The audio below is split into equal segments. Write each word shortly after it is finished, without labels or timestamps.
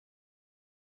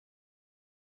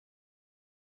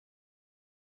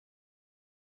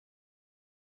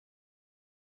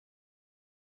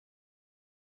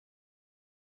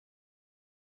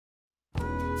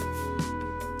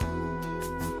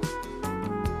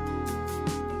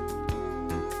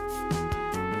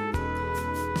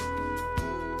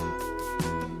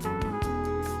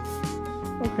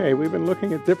Okay, we've been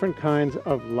looking at different kinds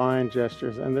of line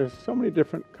gestures, and there's so many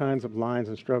different kinds of lines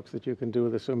and strokes that you can do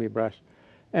with a Sumi brush.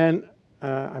 And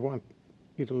I want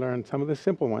you to learn some of the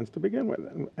simple ones to begin with.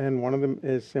 And one of them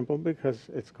is simple because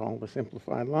it's called a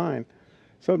simplified line.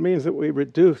 So it means that we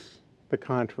reduce the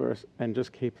contours and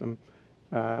just keep them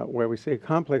where we see a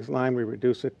complex line, we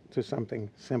reduce it to something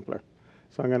simpler.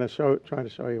 So I'm going to try to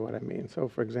show you what I mean. So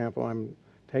for example, I'm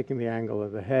taking the angle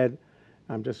of the head.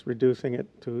 I'm just reducing it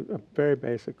to a very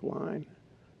basic line.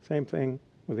 Same thing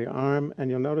with the arm, and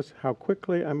you'll notice how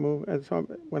quickly I move. And so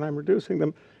when I'm reducing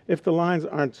them, if the lines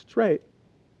aren't straight,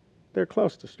 they're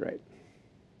close to straight,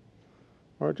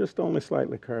 or just only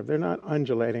slightly curved. They're not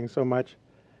undulating so much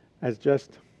as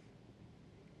just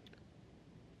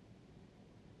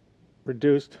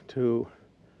reduced to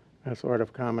a sort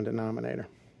of common denominator.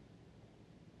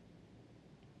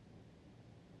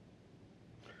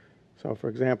 So for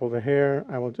example, the hair,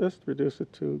 I will just reduce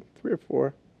it to 3 or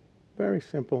 4 very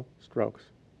simple strokes.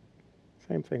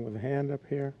 Same thing with the hand up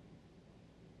here.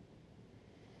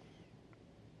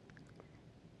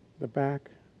 The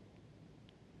back,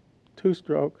 2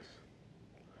 strokes.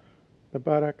 The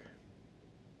buttock,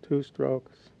 2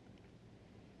 strokes.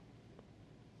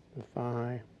 The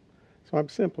thigh. So I'm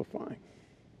simplifying.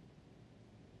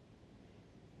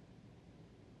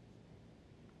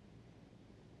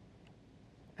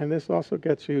 And this also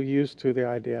gets you used to the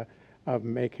idea of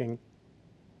making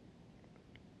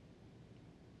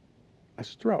a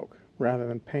stroke rather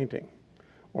than painting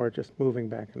or just moving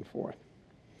back and forth.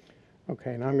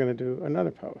 Okay, now I'm going to do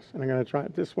another pose. And I'm going to try,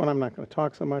 this one I'm not going to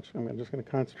talk so much. I'm just going to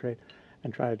concentrate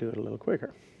and try to do it a little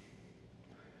quicker.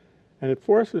 And it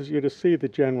forces you to see the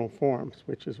general forms,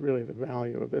 which is really the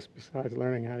value of this besides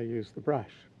learning how to use the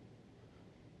brush.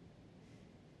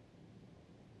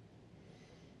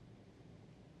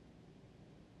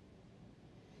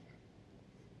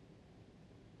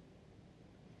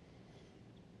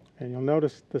 And you'll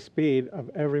notice the speed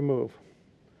of every move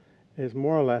is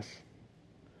more or less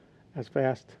as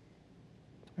fast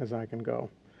as I can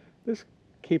go. This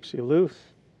keeps you loose,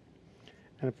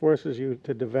 and it forces you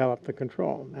to develop the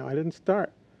control. Now, I didn't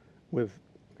start with,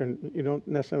 you don't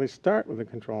necessarily start with the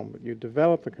control, but you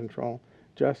develop the control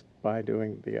just by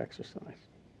doing the exercise.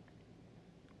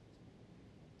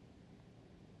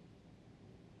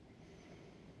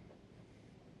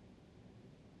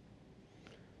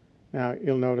 Now,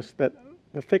 you'll notice that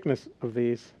the thickness of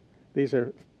these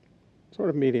are sort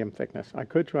of medium thickness. I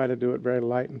could try to do it very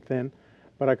light and thin,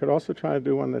 but I could also try to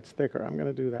do one that's thicker. I'm going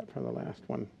to do that for the last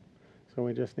one. So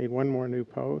we just need one more new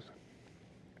pose.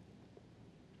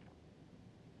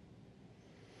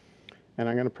 And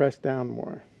I'm going to press down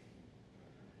more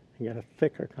and get a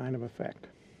thicker kind of effect.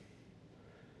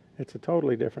 It's a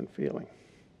totally different feeling.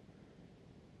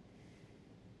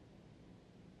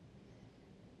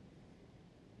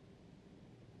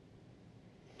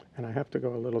 And I have to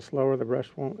go a little slower. The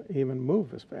brush won't even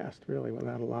move as fast, really,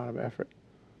 without a lot of effort.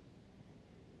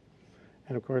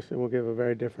 And of course, it will give a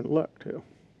very different look, too.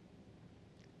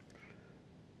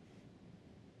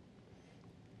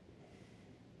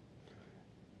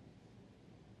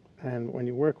 And when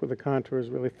you work with the contours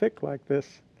really thick like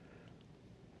this,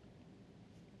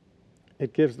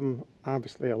 it gives them,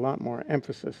 obviously, a lot more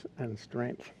emphasis and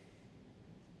strength.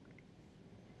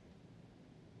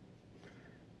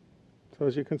 So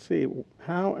as you can see,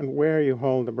 how and where you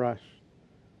hold the brush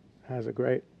has a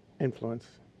great influence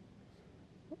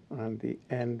on the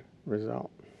end result.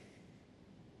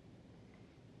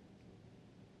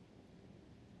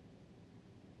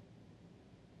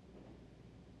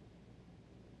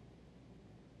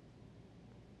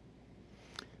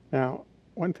 Now,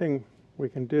 one thing we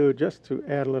can do just to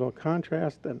add a little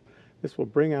contrast, and this will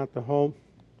bring out the whole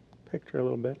picture a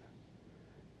little bit,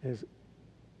 is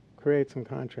create some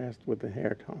contrast with the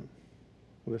hair tone,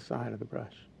 with the side of the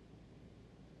brush.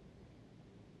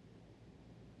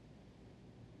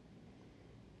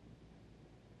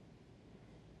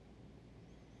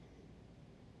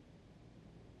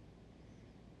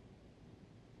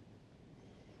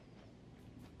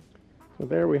 So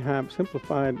there we have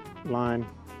simplified line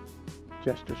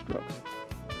gesture strokes.